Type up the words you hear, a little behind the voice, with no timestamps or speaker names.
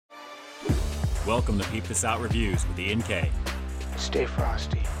Welcome to Peep This Out Reviews with Ian K. Stay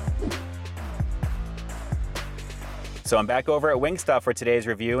frosty. So I'm back over at Wingstop for today's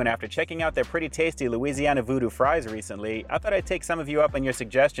review, and after checking out their pretty tasty Louisiana Voodoo fries recently, I thought I'd take some of you up on your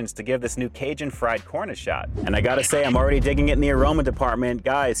suggestions to give this new Cajun Fried Corn a shot. And I gotta say, I'm already digging it in the aroma department.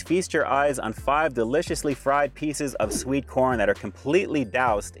 Guys, feast your eyes on 5 deliciously fried pieces of sweet corn that are completely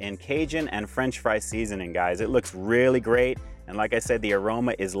doused in Cajun and French fry seasoning, guys. It looks really great. And like I said, the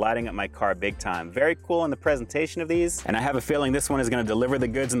aroma is lighting up my car big time. Very cool in the presentation of these. And I have a feeling this one is gonna deliver the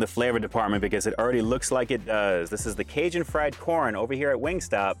goods in the flavor department because it already looks like it does. This is the Cajun Fried Corn over here at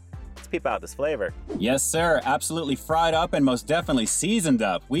Wingstop. Let's peep out this flavor. Yes, sir. Absolutely fried up and most definitely seasoned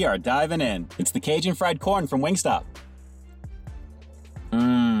up. We are diving in. It's the Cajun Fried Corn from Wingstop.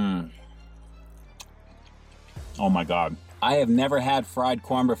 Oh my God. I have never had fried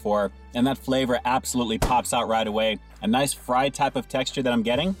corn before, and that flavor absolutely pops out right away. A nice fried type of texture that I'm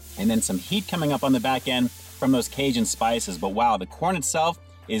getting, and then some heat coming up on the back end from those Cajun spices. But wow, the corn itself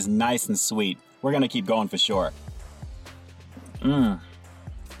is nice and sweet. We're gonna keep going for sure.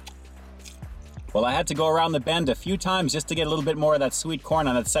 Well, I had to go around the bend a few times just to get a little bit more of that sweet corn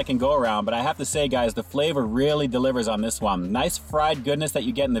on that second go around, but I have to say, guys, the flavor really delivers on this one. Nice fried goodness that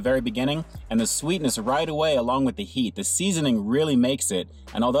you get in the very beginning, and the sweetness right away along with the heat. The seasoning really makes it,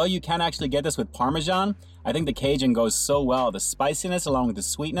 and although you can actually get this with Parmesan, I think the Cajun goes so well. The spiciness along with the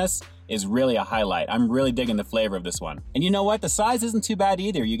sweetness is really a highlight. I'm really digging the flavor of this one. And you know what? The size isn't too bad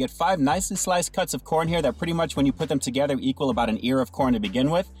either. You get 5 nicely sliced cuts of corn here that pretty much when you put them together equal about an ear of corn to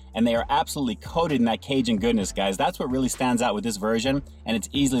begin with, and they are absolutely coated in that Cajun goodness, guys. That's what really stands out with this version, and it's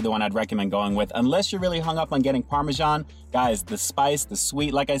easily the one I'd recommend going with. Unless you're really hung up on getting Parmesan, guys, the spice, the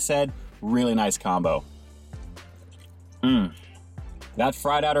sweet, like I said, really nice combo. That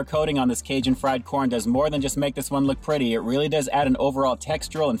fried outer coating on this Cajun fried corn does more than just make this one look pretty. It really does add an overall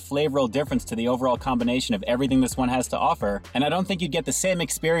textural and flavoral difference to the overall combination of everything this one has to offer. And I don't think you'd get the same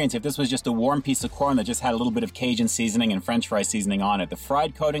experience if this was just a warm piece of corn that just had a little bit of Cajun seasoning and French fry seasoning on it. The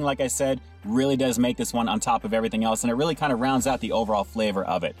fried coating, like I said, really does make this one on top of everything else, and it really kind of rounds out the overall flavor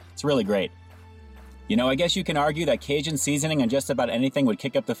of it. It's really great. You know, I guess you can argue that Cajun seasoning and just about anything would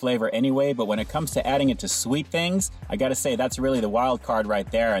kick up the flavor anyway, but when it comes to adding it to sweet things, I gotta say that's really the wild card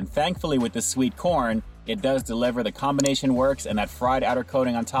right there. And thankfully with this sweet corn, it does deliver. The combination works, and that fried outer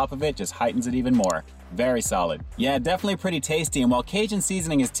coating on top of it just heightens it even more. Very solid. Yeah, definitely pretty tasty, and while Cajun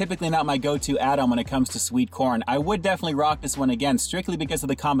seasoning is typically not my go-to add-on when it comes to sweet corn, I would definitely rock this one again, strictly because of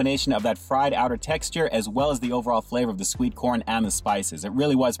the combination of that fried outer texture as well as the overall flavor of the sweet corn and the spices. It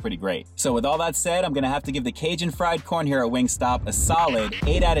really was pretty great. So with all that said, I'm gonna have to give the Cajun fried corn here at Wingstop a solid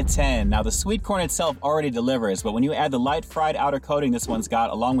 8 out of 10. Now the sweet corn itself already delivers, but when you add the light fried outer coating this one's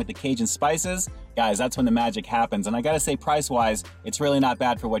got along with the Cajun spices, guys, that's when the magic happens. And I gotta say, price-wise, it's really not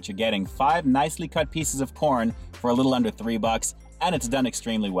bad for what you're getting. 5 nicely cut pieces of corn for a little under $3, and it's done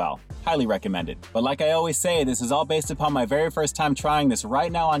extremely well. Highly recommended. But like I always say, this is all based upon my very first time trying this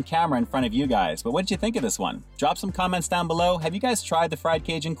right now on camera in front of you guys. But what did you think of this one? Drop some comments down below. Have you guys tried the fried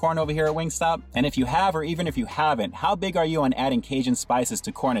Cajun corn over here at Wingstop? And if you have, or even if you haven't, how big are you on adding Cajun spices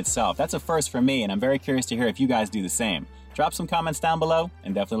to corn itself? That's a first for me, and I'm very curious to hear if you guys do the same. Drop some comments down below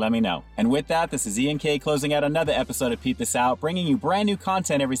and definitely let me know. And with that, this is Ian K closing out another episode of Peep This Out, bringing you brand new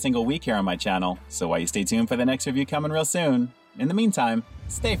content every single week here on my channel. So while you stay tuned for the next review coming real soon, in the meantime,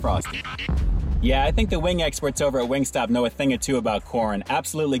 stay frosty. Yeah, I think the wing experts over at Wingstop know a thing or two about corn.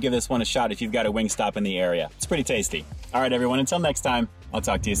 Absolutely give this one a shot if you've got a Wingstop in the area. It's pretty tasty. All right, everyone, until next time, I'll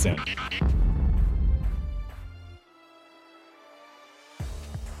talk to you soon.